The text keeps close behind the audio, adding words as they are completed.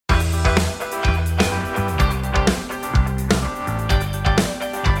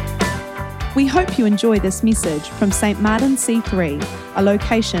hope you enjoy this message from St. Martin C3, a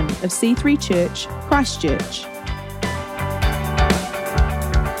location of C3 Church, Christchurch.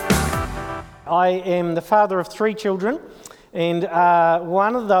 I am the father of 3 children, and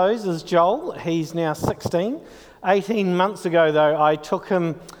one of those is Joel. He's now 16. 18 months ago, though, I took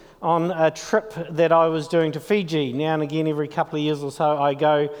him on a trip that I was doing to Fiji. Now and again, every couple of years or so, I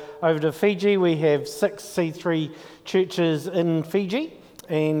go over to Fiji. We have 6 C3 churches in Fiji,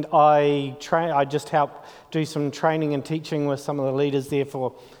 and I just help do some training and teaching with some of the leaders there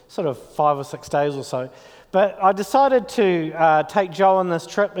for sort of 5 or 6 days or so. But I decided to take Joel on this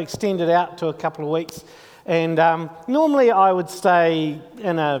trip, extend it out to a couple of weeks, and normally I would stay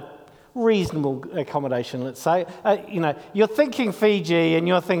in a reasonable accommodation, let's say. You're thinking Fiji, and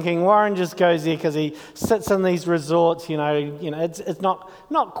you're thinking Warren just goes there because he sits in these resorts. It's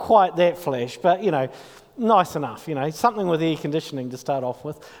not quite that flash, but nice enough. Something with air conditioning to start off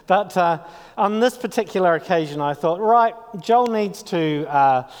with. But on this particular occasion, I thought, right, Joel needs to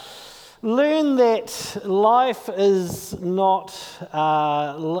learn that life is not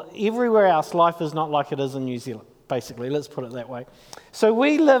everywhere else. Life is not like it is in New Zealand. Basically, let's put it that way. So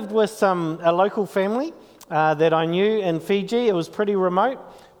we lived with a local family that I knew in Fiji. It was pretty remote.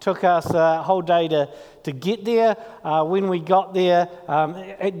 Took us a whole day to get there. When we got there,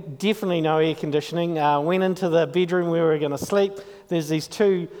 definitely no air conditioning. Went into the bedroom where we were going to sleep. There's these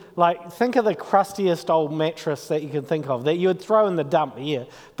 2, think of the crustiest old mattress that you can think of, that you would throw in the dump here.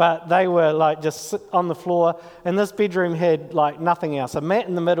 But they were just on the floor. And this bedroom had nothing else. A mat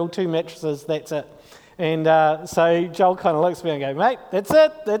in the middle, 2 mattresses, that's it. And so Joel kind of looks at me and goes, mate, that's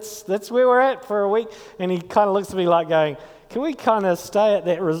it. That's where we're at for a week. And he kind of looks at me going, can we kind of stay at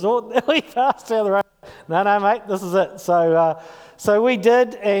that resort that we passed down the road? No, mate, this is it. So we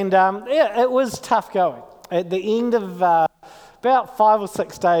did, and it was tough going. At the end of about 5 or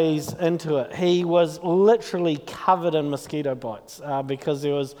 6 days into it, he was literally covered in mosquito bites because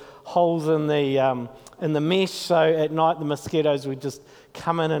there was holes in the mesh. So at night, the mosquitoes would just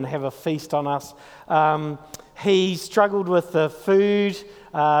come in and have a feast on us. He struggled with the food,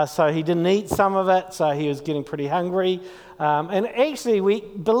 so he didn't eat some of it, so he was getting pretty hungry. And actually,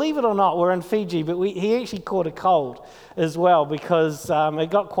 believe it or not, we're in Fiji, but he actually caught a cold as well because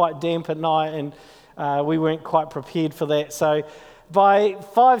it got quite damp at night, and we weren't quite prepared for that. So by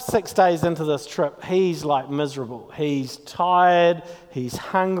 5-6 days into this trip, he's miserable. He's tired, he's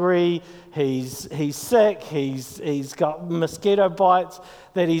hungry, he's sick, he's got mosquito bites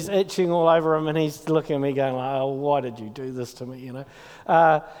that he's itching all over him, and he's looking at me going oh, why did you do this to me,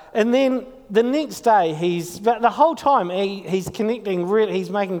 And then the next day, the whole time he's connecting, he's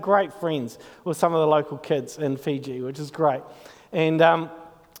making great friends with some of the local kids in Fiji, which is great. And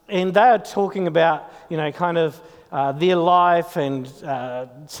they are talking about, their life and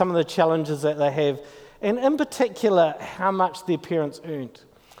some of the challenges that they have, and in particular, how much their parents earned.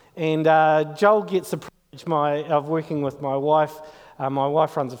 And Joel gets the privilege of working with my wife. My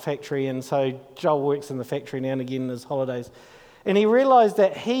wife runs a factory, and so Joel works in the factory now and again in his holidays. And he realised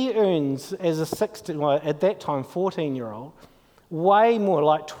that he earns, as at that time, 14-year-old, way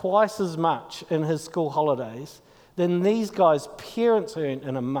more, twice as much in his school holidays than these guys' parents earned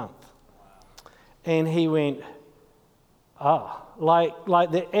in a month. And he went,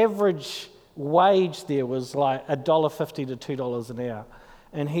 the average wage there was $1.50 to $2 an hour.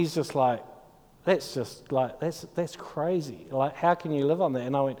 And he's just that's crazy. How can you live on that?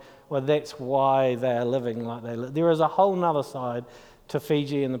 And I went, well, that's why they're living like they live. There is a whole nother side to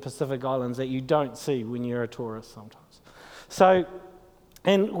Fiji and the Pacific Islands that you don't see when you're a tourist sometimes. So,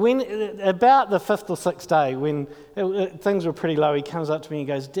 and when about the 5th or 6th day, when things were pretty low, he comes up to me and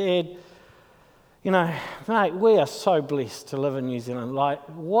goes, Dad, mate, we are so blessed to live in New Zealand.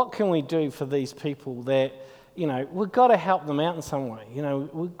 What can we do for these people that, we've got to help them out in some way.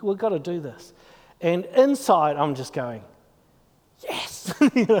 We've got to do this. And inside, I'm just going, yes!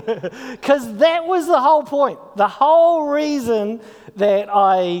 Because that was the whole point. The whole reason that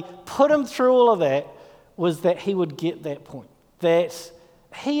I put him through all of that was that he would get that point. That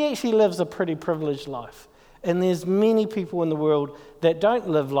he actually lives a pretty privileged life. And there's many people in the world that don't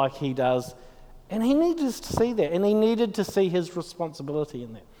live like he does. And he needed to see that. And he needed to see his responsibility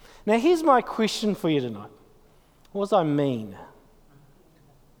in that. Now, here's my question for you tonight. What does I mean?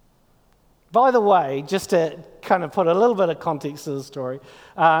 By the way, just to kind of put a little bit of context to the story,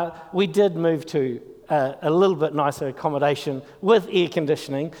 we did move to a little bit nicer accommodation with air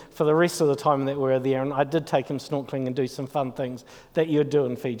conditioning for the rest of the time that we were there, and I did take him snorkeling and do some fun things that you'd do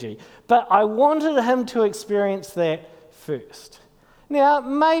in Fiji. But I wanted him to experience that first. Now,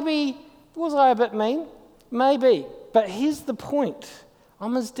 maybe, was I a bit mean? Maybe. But here's the point.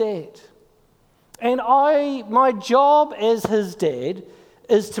 I'm his dad. And my job as his dad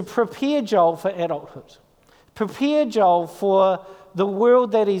is to prepare Joel for adulthood. Prepare Joel for the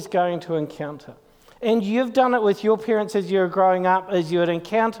world that he's going to encounter. And you've done it with your parents as you were growing up, as you would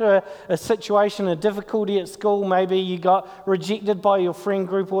encounter a situation, a difficulty at school. Maybe you got rejected by your friend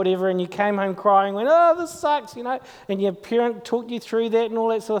group or whatever, and you came home crying, went, oh, this sucks, and your parent talked you through that and all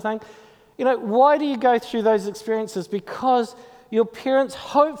that sort of thing. Why do you go through those experiences? Because your parents,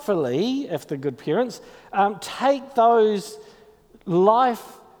 hopefully, if they're good parents, take those life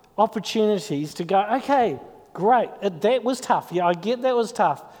opportunities to go, okay, great, that was tough. Yeah, I get that was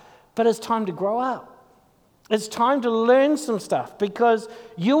tough, but it's time to grow up. It's time to learn some stuff because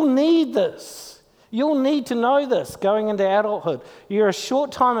you'll need this. You'll need to know this going into adulthood. You're a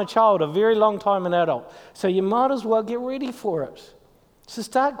short time a child, a very long time an adult. So you might as well get ready for it. So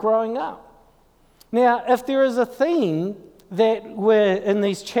start growing up. Now, if there is a theme that we're in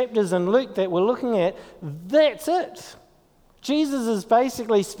these chapters in Luke that we're looking at, that's it. Jesus has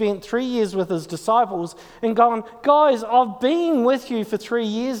basically spent 3 years with his disciples and gone, guys, I've been with you for 3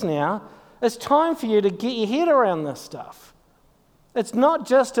 years now. It's time for you to get your head around this stuff. It's not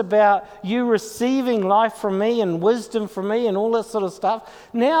just about you receiving life from me and wisdom from me and all this sort of stuff.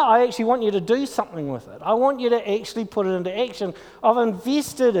 Now I actually want you to do something with it. I want you to actually put it into action. I've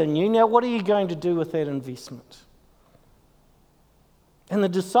invested in you. Now what are you going to do with that investment? And the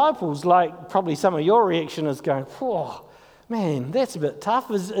disciples, like probably some of your reaction is going, whoa, man, that's a bit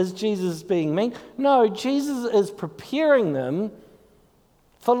tough. Is Jesus being mean? No, Jesus is preparing them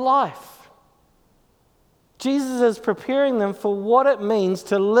for life. Jesus is preparing them for what it means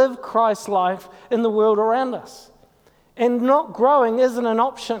to live Christ's life in the world around us. And not growing isn't an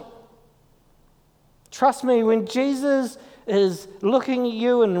option. Trust me, when Jesus is looking at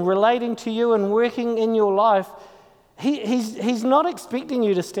you and relating to you and working in your life, he's not expecting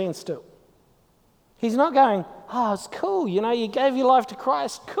you to stand still. He's not going, oh, it's cool, you gave your life to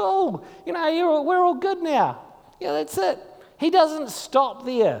Christ, cool, we're all good now. Yeah, that's it. He doesn't stop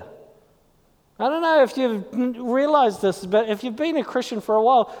there. I don't know if you've realized this, but if you've been a Christian for a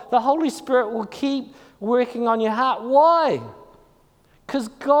while, the Holy Spirit will keep working on your heart. Why? Because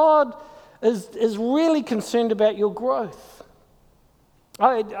God is really concerned about your growth.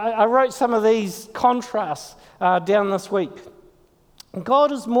 I wrote some of these contrasts down this week.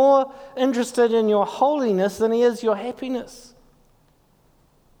 God is more interested in your holiness than he is your happiness.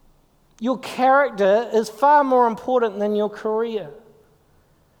 Your character is far more important than your career.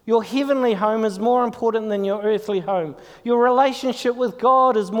 Your heavenly home is more important than your earthly home. Your relationship with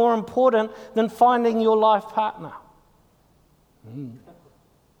God is more important than finding your life partner.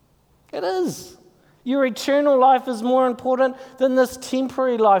 It is. Your eternal life is more important than this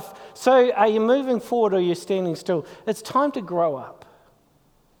temporary life. So are you moving forward or are you standing still? It's time to grow up.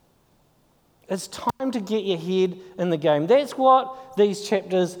 It's time to get your head in the game. That's what these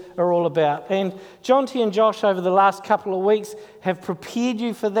chapters are all about. And Jonty and Josh over the last couple of weeks have prepared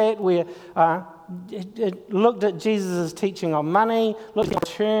you for that. We looked at Jesus' teaching on money, looked at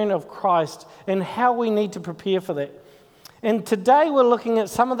the return of Christ and how we need to prepare for that. And today we're looking at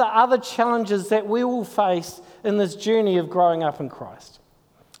some of the other challenges that we will face in this journey of growing up in Christ.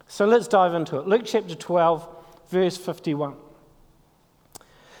 So let's dive into it. Luke chapter 12, verse 51.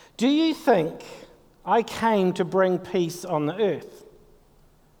 Do you think I came to bring peace on the earth?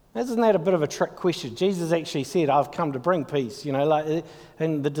 Isn't that a bit of a trick question? Jesus actually said, I've come to bring peace,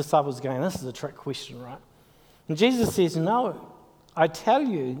 and the disciples are going, this is a trick question, right? And Jesus says, no, I tell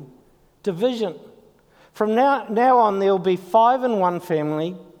you, division. From now on, there will be 5 in one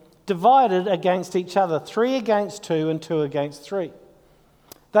family, divided against each other, 3 against 2 and 2 against 3.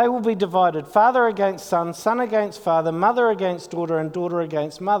 They will be divided, father against son, son against father, mother against daughter, and daughter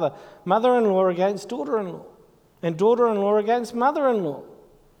against mother, mother-in-law against daughter-in-law, and daughter-in-law against mother-in-law.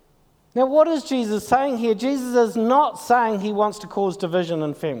 Now, what is Jesus saying here? Jesus is not saying he wants to cause division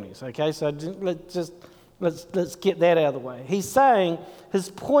in families, okay? So let's get that out of the way. He's saying, his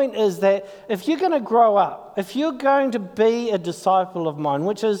point is that if you're going to grow up, if you're going to be a disciple of mine,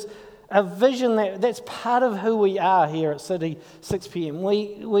 which is a vision that's part of who we are here at City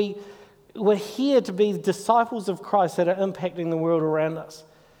 6pm. We're here to be disciples of Christ that are impacting the world around us.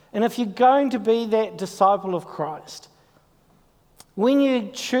 And if you're going to be that disciple of Christ, when you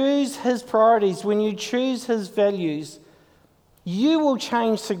choose his priorities, when you choose his values, you will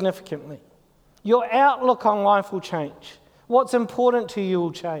change significantly. Your outlook on life will change. What's important to you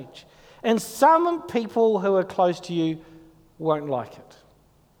will change. And some people who are close to you won't like it.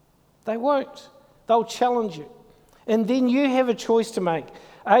 They won't. They'll challenge you. And then you have a choice to make.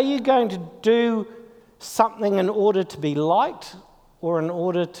 Are you going to do something in order to be liked or in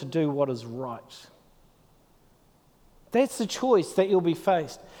order to do what is right? That's the choice that you'll be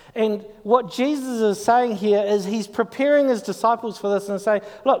faced. And what Jesus is saying here is he's preparing his disciples for this and saying,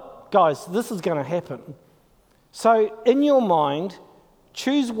 look, guys, this is going to happen. So in your mind,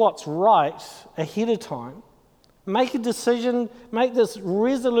 choose what's right ahead of time. Make a decision, make this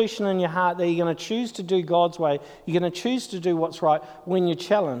resolution in your heart that you're going to choose to do God's way. You're going to choose to do what's right when you're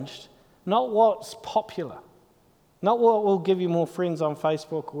challenged, not what's popular, not what will give you more friends on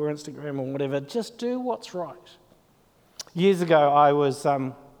Facebook or Instagram or whatever. Just do what's right. Years ago, I was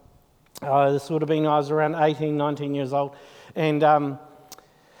around 18, 19 years old, and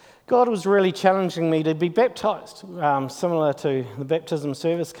God was really challenging me to be baptised, similar to the baptism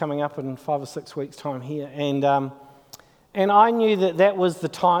service coming up in 5 or 6 weeks' time here. And I knew that was the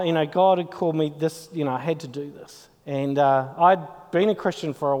time, God had called me this, I had to do this. And I'd been a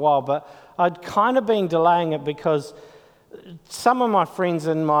Christian for a while, but I'd kind of been delaying it because some of my friends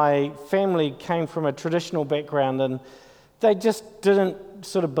in my family came from a traditional background and they just didn't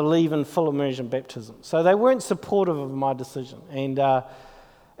sort of believe in full immersion baptism. So they weren't supportive of my decision. And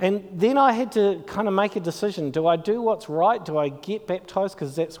then I had to kind of make a decision. Do I do what's right? Do I get baptized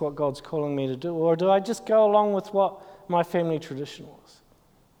because that's what God's calling me to do? Or do I just go along with what my family tradition was?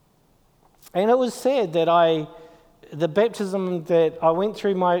 And it was sad that the baptism that I went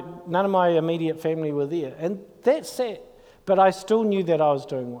through, none of my immediate family were there. And that's sad. But I still knew that I was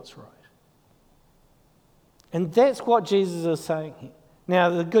doing what's right. And that's what Jesus is saying here. Now,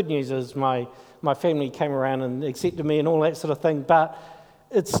 the good news is my family came around and accepted me and all that sort of thing, but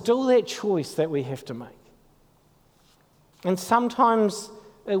it's still that choice that we have to make. And sometimes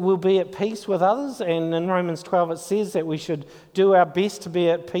it will be at peace with others, and in Romans 12 it says that we should do our best to be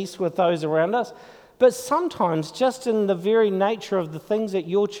at peace with those around us. But sometimes, just in the very nature of the things that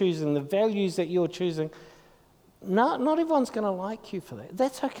you're choosing, the values that you're choosing, not everyone's going to like you for that.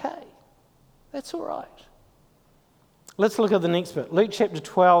 That's okay. That's all right. Let's look at the next bit. Luke chapter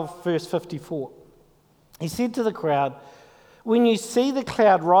 12, verse 54. He said to the crowd, when you see the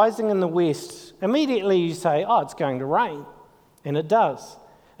cloud rising in the west, immediately you say, oh, it's going to rain. And it does.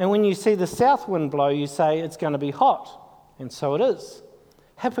 And when you see the south wind blow, you say, it's going to be hot. And so it is.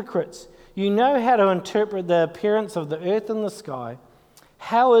 Hypocrites, you know how to interpret the appearance of the earth and the sky.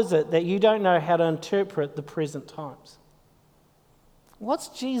 How is it that you don't know how to interpret the present times? What's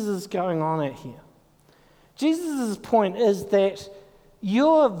Jesus going on at here? Jesus' point is that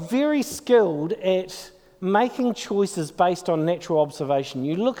you're very skilled at making choices based on natural observation.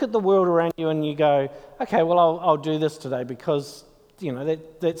 You look at the world around you and you go, okay, well, I'll do this today because,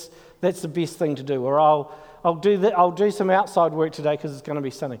 that's the best thing to do. Or I'll do some outside work today because it's going to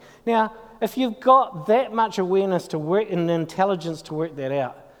be sunny. Now, if you've got that much awareness to work and intelligence to work that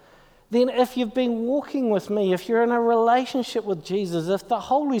out, then if you've been walking with me, if you're in a relationship with Jesus, if the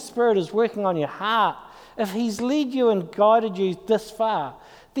Holy Spirit is working on your heart, if he's led you and guided you this far,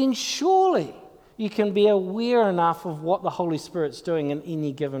 then surely you can be aware enough of what the Holy Spirit's doing in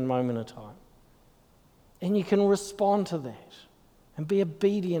any given moment of time. And you can respond to that and be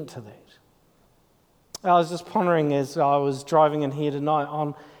obedient to that. I was just pondering as I was driving in here tonight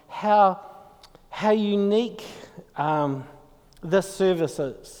on how unique this service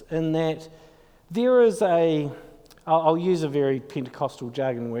is, in that there is I'll use a very Pentecostal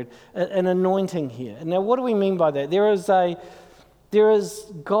jargon word, an anointing here. Now, what do we mean by that? There is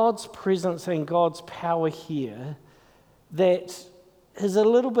God's presence and God's power here that is a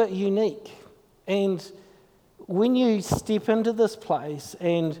little bit unique. And when you step into this place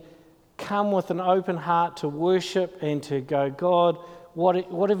and come with an open heart to worship and to go, God,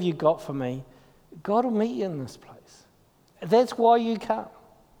 what have you got for me? God will meet you in this place. That's why you come.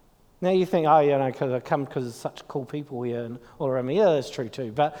 Now you think, because I come because there's such cool people here and all around me. Yeah, that's true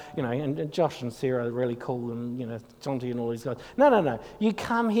too. But, and Josh and Sarah are really cool and, Jonty and all these guys. No. You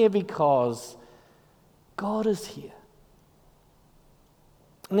come here because God is here.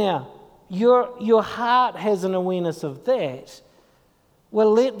 Now, your heart has an awareness of that.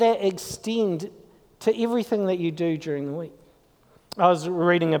 Well, let that extend to everything that you do during the week. I was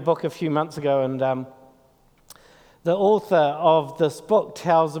reading a book a few months ago, and the author of this book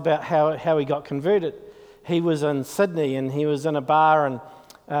tells about how he got converted. He was in Sydney and he was in a bar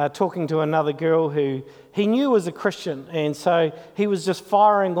and talking to another girl who he knew was a Christian, and so he was just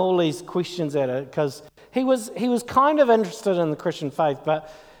firing all these questions at her because he was kind of interested in the Christian faith,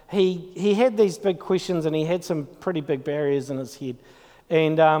 but he had these big questions and he had some pretty big barriers in his head,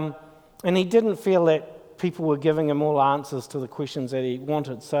 and he didn't feel that people were giving him all answers to the questions that he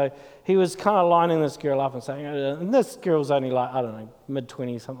wanted. So he was kind of lining this girl up and saying, and this girl's only like,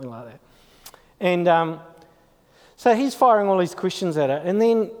 mid-20s, something like that. And so he's firing all these questions at her. And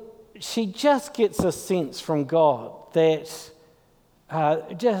then she just gets a sense from God that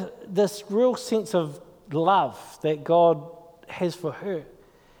just this real sense of love that God has for her.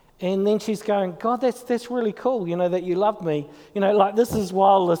 And then she's going, God, that's really cool, that you love me. This is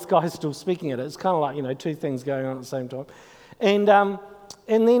while this guy's still speaking it. It's kind of like, two things going on at the same time. And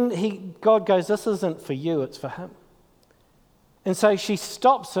then God goes, this isn't for you, it's for him. And so she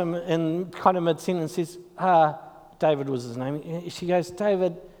stops him in kind of mid-sentence and says, David was his name. She goes,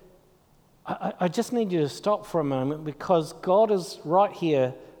 David, I just need you to stop for a moment because God is right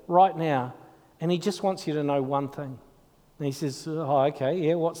here, right now, and he just wants you to know one thing. And he says, okay,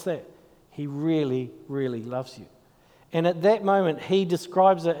 yeah, what's that? He really, really loves you. And at that moment, he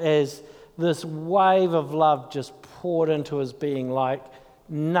describes it as this wave of love just poured into his being like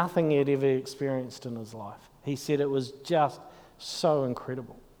nothing he'd ever experienced in his life. He said it was just so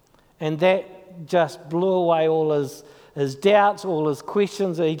incredible. And that just blew away all his doubts, all his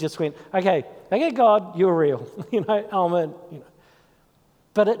questions. And he just went, okay, God, you're real. I'm in.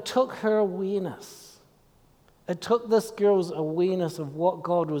 But it took her awareness. It took this girl's awareness of what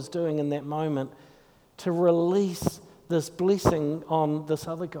God was doing in that moment to release this blessing on this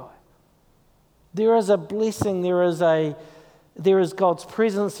other guy. There is a blessing, there is God's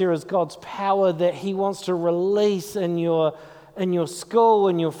presence, there is God's power that he wants to release in your school,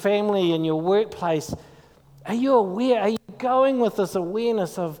 in your family, in your workplace. Are you aware? Are you going with this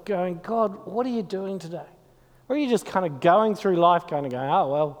awareness of going, God, what are you doing today? Or are you just kind of going through life kind of going,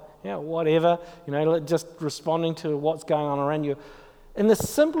 oh, well, yeah, whatever, just responding to what's going on around you. And the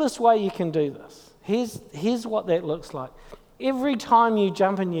simplest way you can do this, here's what that looks like. Every time you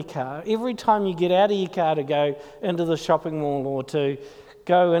jump in your car, every time you get out of your car to go into the shopping mall or to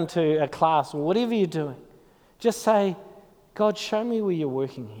go into a class or whatever you're doing, just say, God, show me where you're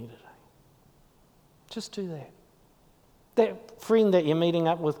working here today. Just do that. That friend that you're meeting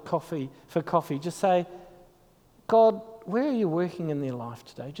up with for coffee, just say, God, where are you working in their life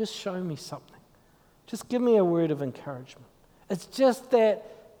today? Just show me something. Just give me a word of encouragement. It's just that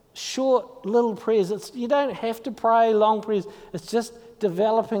short little prayers. You don't have to pray long prayers. It's just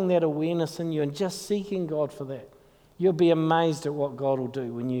developing that awareness in you and just seeking God for that. You'll be amazed at what God will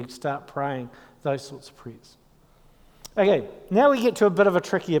do when you start praying those sorts of prayers. Okay, now we get to a bit of a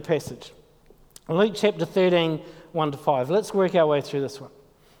trickier passage. Luke chapter 13, 1-5. Let's work our way through this one.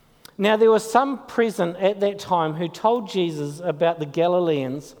 Now there were some present at that time who told Jesus about the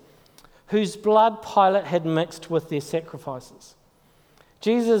Galileans whose blood Pilate had mixed with their sacrifices.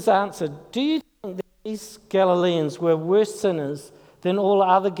 Jesus answered, do you think that these Galileans were worse sinners than all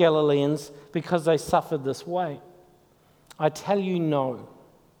other Galileans because they suffered this way? I tell you no.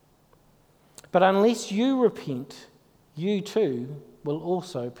 But unless you repent, you too will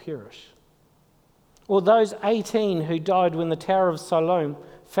also perish. Or those 18 who died when the Tower of Siloam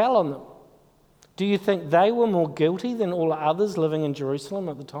fell on them. Do you think they were more guilty than all others living in Jerusalem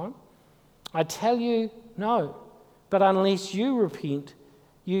at the time? I tell you, no. But unless you repent,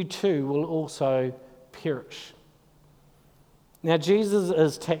 you too will also perish. Now, Jesus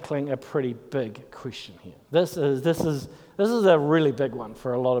is tackling a pretty big question here. This is a really big one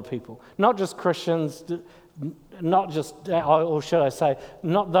for a lot of people. Not just Christians, not just, or should I say,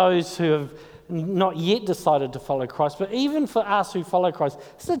 not those who have not yet decided to follow Christ, but even for us who follow Christ,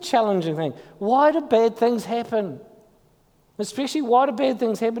 it's a challenging thing. Why do bad things happen? Especially, why do bad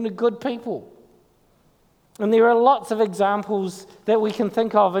things happen to good people? And there are lots of examples that we can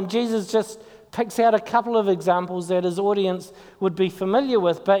think of, and Jesus just picks out a couple of examples that his audience would be familiar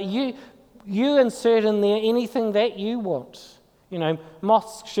with, but you insert in there anything that you want.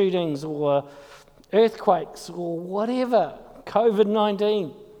 Mosque shootings or earthquakes or whatever,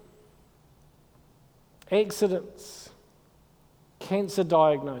 COVID-19. Accidents, cancer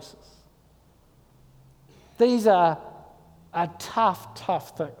diagnosis. These are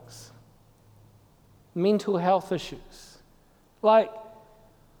tough things. Mental health issues. Our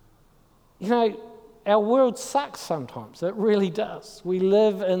world sucks sometimes. It really does. We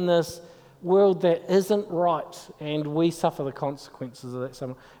live in this world that isn't right, and we suffer the consequences of that.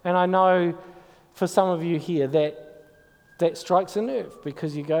 And I know for some of you here that strikes a nerve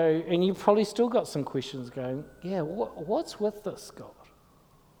because you go, and you've probably still got some questions going, yeah, what's with this, God?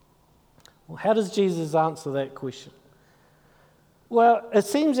 Well, how does Jesus answer that question? Well, it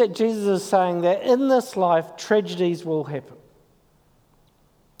seems that Jesus is saying that in this life, tragedies will happen.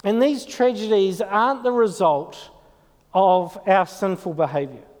 And these tragedies aren't the result of our sinful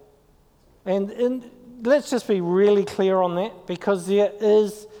behavior. And let's just be really clear on that, because there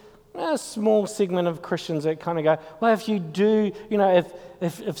is a small segment of Christians that kind of go, well, if you do,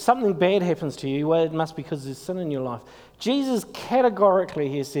 if something bad happens to you, well, it must be because there's sin in your life. Jesus categorically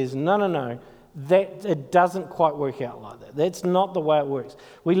here says, no, that it doesn't quite work out like that. That's not the way it works.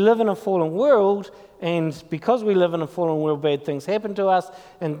 We live in a fallen world, and because we live in a fallen world, bad things happen to us,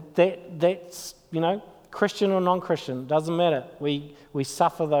 and that's, Christian or non-Christian, doesn't matter. We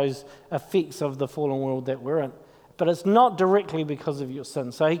suffer those effects of the fallen world that we're in. But it's not directly because of your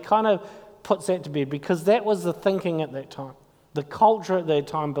sin. So he kind of puts that to bed, because that was the thinking at that time. The culture at that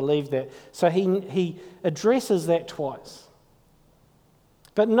time believed that. So he addresses that twice.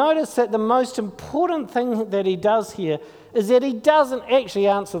 But notice that the most important thing that he does here is that he doesn't actually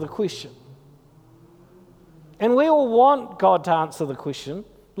answer the question. And we all want God to answer the question.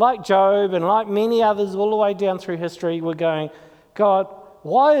 Like Job and like many others all the way down through history, we're going, God,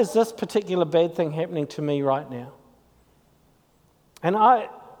 why is this particular bad thing happening to me right now? And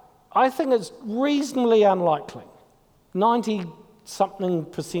I think it's reasonably unlikely,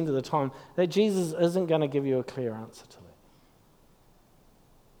 90-something% of the time, that Jesus isn't going to give you a clear answer to that.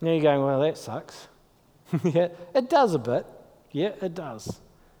 Now you're going, well, that sucks. Yeah, it does a bit. Yeah, it does.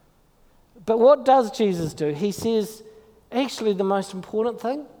 But what does Jesus do? He says, actually, the most important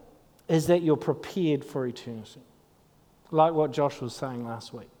thing is that you're prepared for eternity. Like what Josh was saying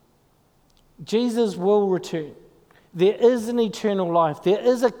last week. Jesus will return. There is an eternal life. There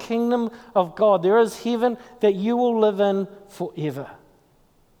is a kingdom of God. There is heaven that you will live in forever.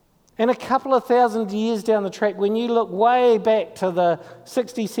 And a couple of thousand years down the track, when you look way back to the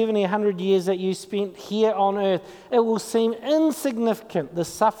 60, 70, 100 years that you spent here on earth, it will seem insignificant, the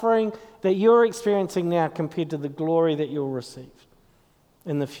suffering that you're experiencing now compared to the glory that you'll receive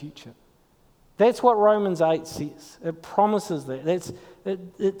in the future. That's what Romans 8 says. It promises that.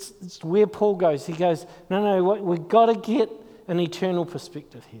 It's where Paul goes. He goes, no, we've got to get an eternal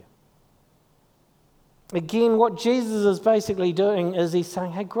perspective here. Again, what Jesus is basically doing is he's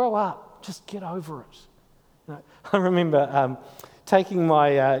saying, hey, grow up. Just get over it. I remember taking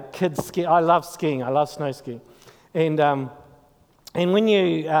my kids skiing. I love skiing. I love snow skiing. And when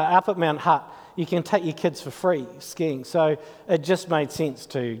you are up at Mount Hutt, you can take your kids for free skiing. So it just made sense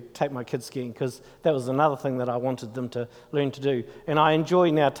to take my kids skiing, because that was another thing that I wanted them to learn to do. And I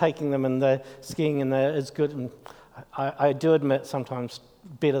enjoy now taking them in the skiing, and it's good. And I do admit sometimes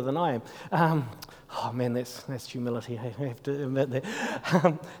better than I am. Oh man, that's humility. I have to admit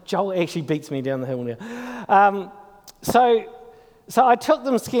that. Joel actually beats me down the hill now. So I took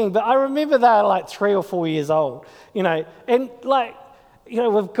them skiing, but I remember they were like 3 or 4 years old, and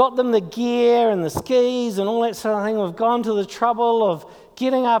we've got them the gear and the skis and all that sort of thing. We've gone to the trouble of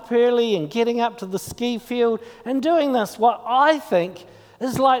getting up early and getting up to the ski field and doing this, what I think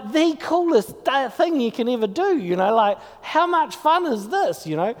is like the coolest thing you can ever do, like how much fun is this,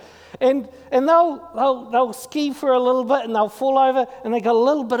 And they'll ski for a little bit and they'll fall over and they got a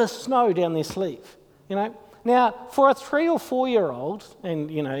little bit of snow down their sleeve, Now, for a 3 or 4 year old,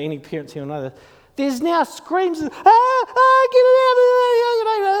 and any parents here will know this, there's now screams, get it out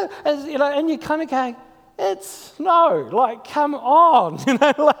of there, and you're kind of going, it's snow, like come on,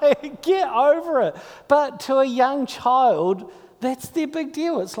 like get over it. But to a young child, that's their big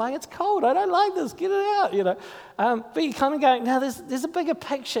deal. It's like, it's cold, I don't like this, get it out, But you're kind of going, no, there's a bigger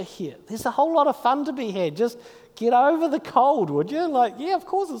picture here. There's a whole lot of fun to be had. Just get over the cold, would you? Like, yeah, of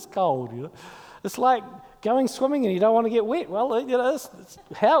course it's cold, It's like going swimming and you don't want to get wet. Well, that's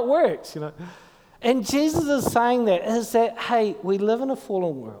how it works, And Jesus is saying is that, hey, we live in a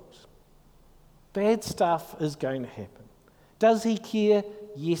fallen world. Bad stuff is going to happen. Does he care?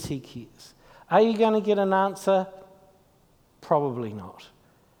 Yes, he cares. Are you going to get an answer? Probably not.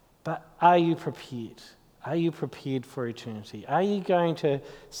 But are you prepared? Are you prepared for eternity? Are you going to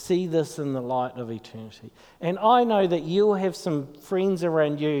see this in the light of eternity? And I know that you'll have some friends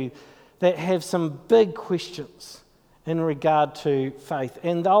around you that have some big questions in regard to faith.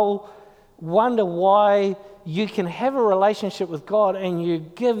 And they'll wonder why you can have a relationship with God and you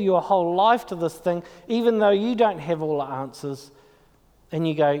give your whole life to this thing, even though you don't have all the answers. And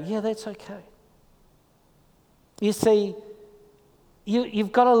you go, yeah, that's okay. You see,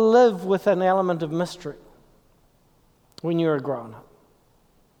 you've got to live with an element of mystery when you're a grown-up.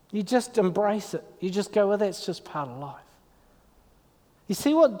 You just embrace it. You just go, well, that's just part of life. You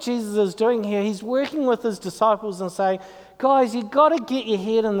see what Jesus is doing here? He's working with his disciples and saying, guys, you've got to get your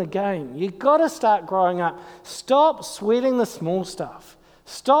head in the game. You've got to start growing up. Stop sweating the small stuff.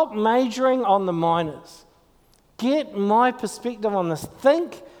 Stop majoring on the minors. Get my perspective on this.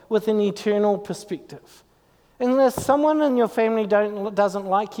 Think with an eternal perspective. And if someone in your family doesn't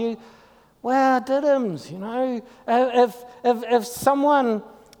like you, well, diddums, If someone,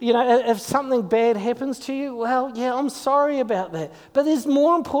 if something bad happens to you, well, yeah, I'm sorry about that. But there's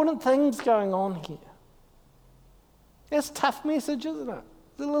more important things going on here. That's a tough message, isn't it?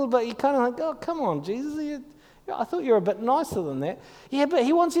 a little bit, you kind of like, oh, come on, Jesus, I thought you were a bit nicer than that. Yeah, but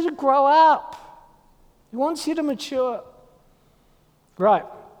he wants you to grow up. He wants you to mature. Right,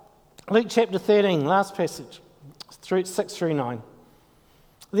 Luke chapter 13, last passage, 6 through 9.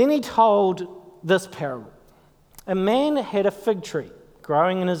 Then he told this parable. A man had a fig tree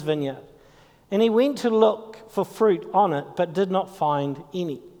growing in his vineyard, and he went to look for fruit on it, but did not find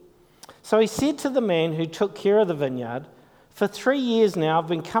any. So he said to the man who took care of the vineyard, for 3 years now I've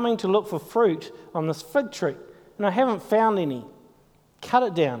been coming to look for fruit on this fig tree, and I haven't found any. Cut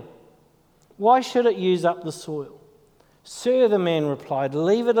it down. Why should it use up the soil? Sir, the man replied,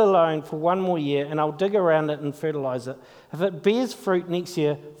 leave it alone for 1 more year, and I'll dig around it and fertilize it. If it bears fruit next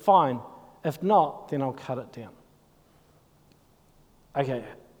year, fine. If not, then I'll cut it down. Okay,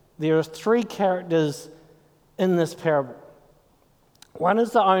 there are 3 characters in this parable. One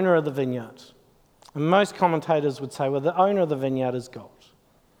is the owner of the vineyard. And most commentators would say, well, the owner of the vineyard is God.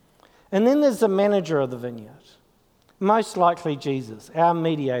 And then there's the manager of the vineyard. Most likely Jesus, our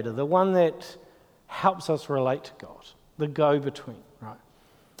mediator, the one that helps us relate to God, the go-between, right?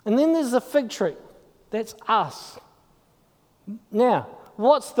 And then there's the fig tree. That's us. Now,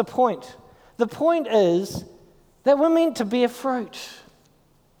 what's the point? The point is that we're meant to bear fruit.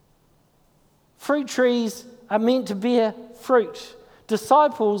 Fruit trees are meant to bear fruit.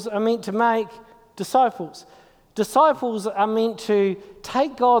 Disciples are meant to make disciples. Disciples are meant to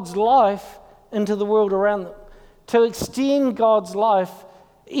take God's life into the world around them, to extend God's life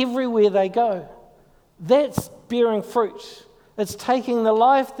everywhere they go. That's bearing fruit. It's taking the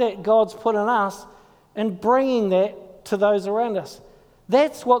life that God's put in us and bringing that to those around us.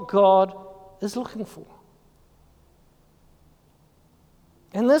 That's what God is looking for.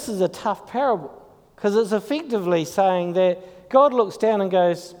 And this is a tough parable because it's effectively saying that God looks down and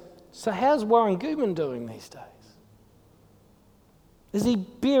goes, so how's Warren Goodman doing these days? Is he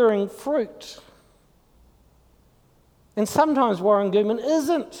bearing fruit? And sometimes Warren Goodman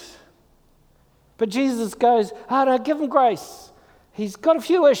isn't. But Jesus goes, oh no, give him grace. He's got a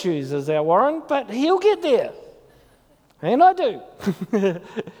few issues, is our Warren, but he'll get there. And I do.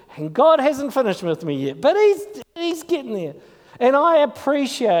 And God hasn't finished with me yet, but he's getting there. And I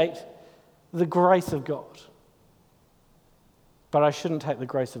appreciate the grace of God. But I shouldn't take the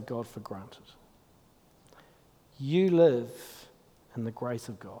grace of God for granted. You live in the grace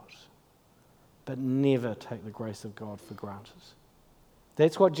of God, but never take the grace of God for granted.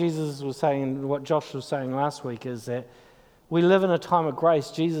 That's what Jesus was saying, what Josh was saying last week, is that we live in a time of grace.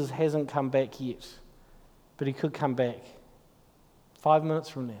 Jesus hasn't come back yet, but he could come back 5 minutes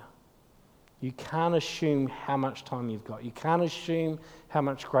from now. You can't assume how much time you've got. You can't assume how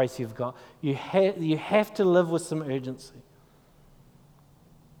much grace you've got. You have to live with some urgency.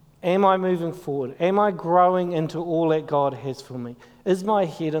 Am I moving forward? Am I growing into all that God has for me? Is my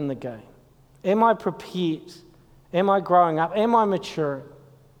head in the game? Am I prepared? Am I growing up? Am I maturing?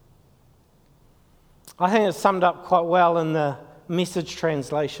 I think it's summed up quite well in the Message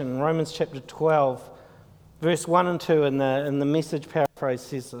translation. Romans chapter 12, verse 1 and 2 in the Message paraphrase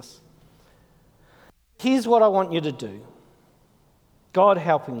says this. Here's what I want you to do. God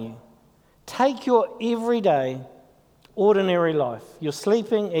helping you. Take your everyday, ordinary life. You're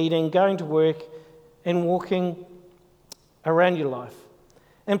sleeping, eating, going to work, and walking around your life.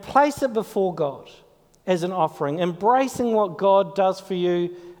 And place it before God as an offering. Embracing what God does for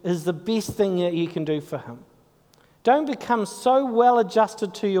you is the best thing that you can do for him. Don't become so well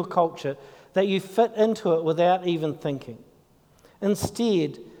adjusted to your culture that you fit into it without even thinking.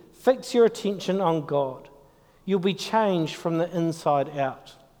 Instead, fix your attention on God. You'll be changed from the inside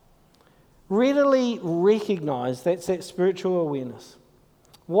out. Readily recognize that's that spiritual awareness,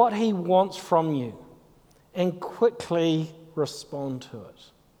 what he wants from you, and quickly respond to it.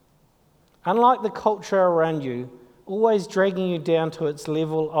 Unlike the culture around you, always dragging you down to its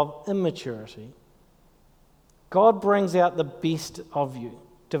level of immaturity, God brings out the best of you,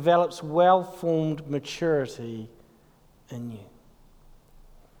 develops well-formed maturity in you.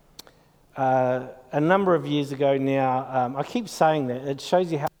 A number of years ago now, I keep saying that, it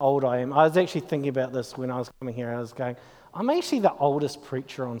shows you how old I am. I was actually thinking about this when I was coming here. I was going, I'm actually the oldest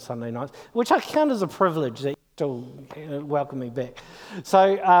preacher on Sunday nights, which I count as a privilege that you still welcome me back.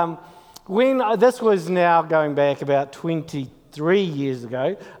 So this was now going back about 23 years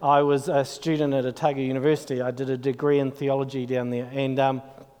ago. I was a student at Otago University. I did a degree in theology down there. And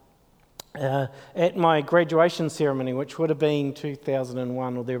at my graduation ceremony, which would have been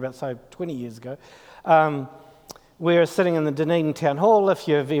 2001 or thereabouts, so 20 years ago, we're sitting in the Dunedin Town Hall. If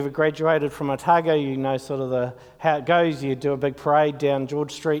you've ever graduated from Otago, you know sort of how it goes. You do a big parade down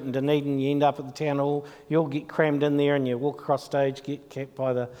George Street in Dunedin, you end up at the Town Hall, you all get crammed in there and you walk across stage, get capped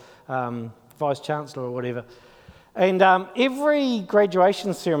by the Vice-Chancellor or whatever. And every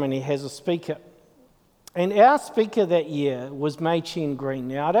graduation ceremony has a speaker. And our speaker that year was Mei-Cheng Green.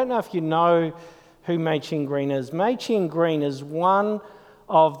 Now, I don't know if you know who Mei-Cheng Green is. Mei-Cheng Green is one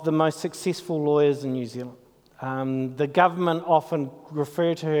of the most successful lawyers in New Zealand. The government often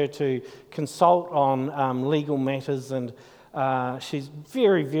refer to her to consult on legal matters, and she's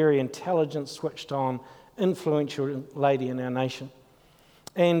very, very intelligent, switched on, influential lady in our nation.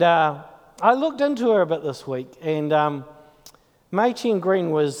 And I looked into her a bit this week, and Mei-Cheng Green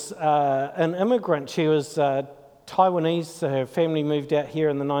was an immigrant. She was Taiwanese, so her family moved out here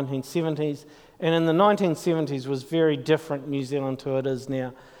in the 1970s, and in the 1970s was very different New Zealand to it is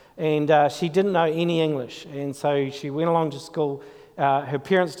now. And she didn't know any English, and so she went along to school. Her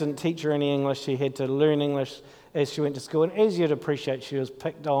parents didn't teach her any English. She had to learn English as she went to school, and as you'd appreciate, she was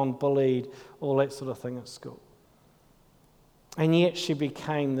picked on, bullied, all that sort of thing at school. And yet she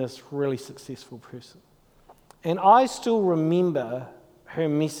became this really successful person. And I still remember her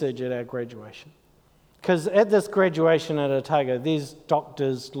message at our graduation. Because at this graduation at Otago, there's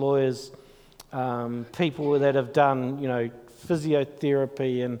doctors, lawyers, people that have done,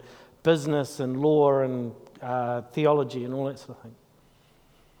 physiotherapy and business and law and theology and all that sort of thing.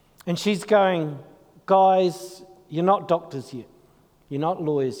 And she's going, guys, you're not doctors yet. You're not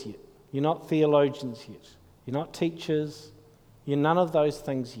lawyers yet. You're not theologians yet. You're not teachers. You're none of those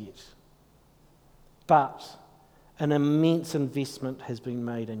things yet. But an immense investment has been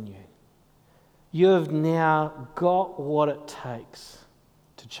made in you. You have now got what it takes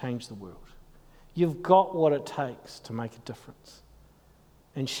to change the world. You've got what it takes to make a difference.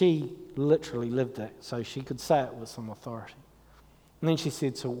 And she literally lived that, so she could say it with some authority. And then she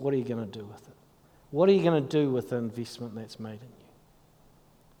said, so what are you going to do with it? What are you going to do with the investment that's made in you?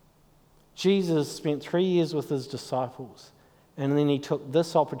 Jesus spent 3 years with his disciples, and then he took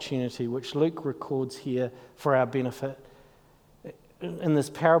this opportunity, which Luke records here for our benefit, in this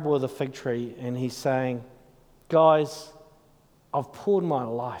parable of the fig tree, and he's saying, guys, I've poured my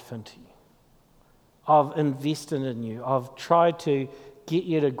life into you. I've invested in you. I've tried to get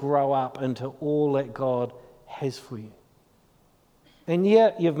you to grow up into all that God has for you. And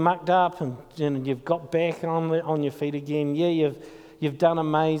yeah, you've mucked up and you've got back on your feet again. Yeah, you've done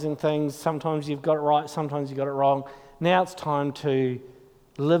amazing things. Sometimes you've got it right, sometimes you've got it wrong. Now it's time to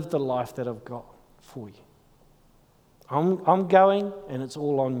live the life that I've got for you. I'm going, and it's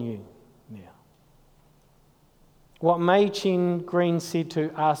all on you now. What Mei-Cheng Green said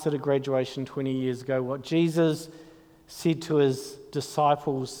to us at a graduation 20 years ago, what Jesus said to his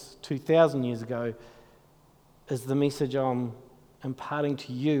disciples 2,000 years ago, is the message I'm imparting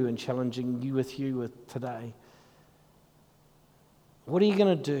to you and challenging you with today. What are you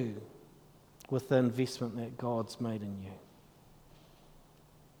going to do with the investment that God's made in you?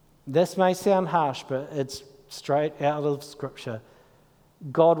 This may sound harsh, but it's straight out of Scripture.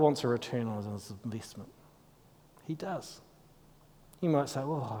 God wants a return on his investment. He does. You might say,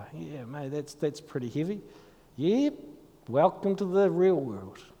 well, yeah, mate, that's pretty heavy. Yeah, welcome to the real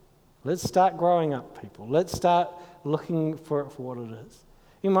world. Let's start growing up, people. Let's start looking for it for what it is.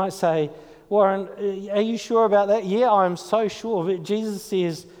 You might say, Warren, are you sure about that? Yeah, I'm so sure. But Jesus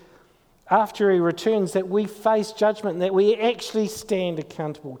says, after he returns, that we face judgment, that we actually stand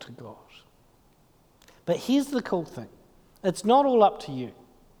accountable to God. But here's the cool thing. It's not all up to you.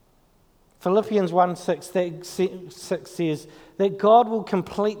 Philippians 1:6 says that God will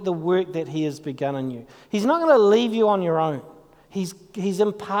complete the work that he has begun in you. He's not going to leave you on your own. He's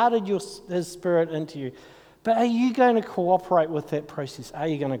imparted his Spirit into you. But are you going to cooperate with that process? Are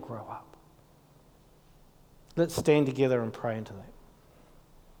you going to grow up? Let's stand together and pray into that.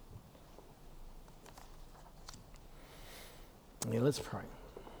 Yeah, let's pray.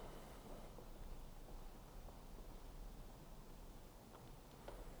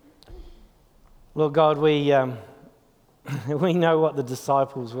 Lord God, we know what the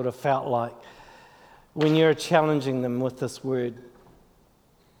disciples would have felt like when you're challenging them with this word.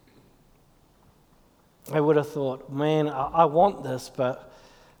 They would have thought, man, I want this, but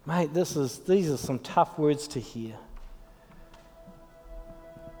mate, these are some tough words to hear.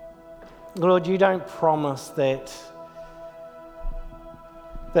 Lord, you don't promise that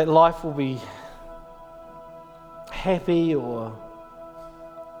life will be happy or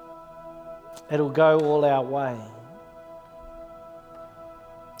it'll go all our way.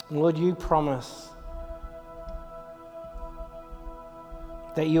 Lord, you promise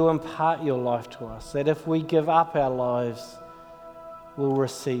that you impart your life to us, that if we give up our lives, we'll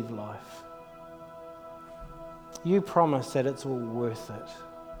receive life. You promise that it's all worth it.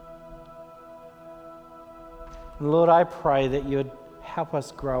 And Lord, I pray that you would help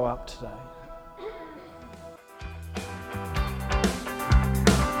us grow up today.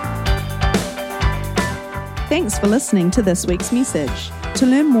 Thanks for listening to this week's message. To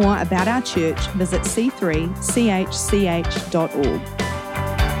learn more about our church, visit c3chch.org.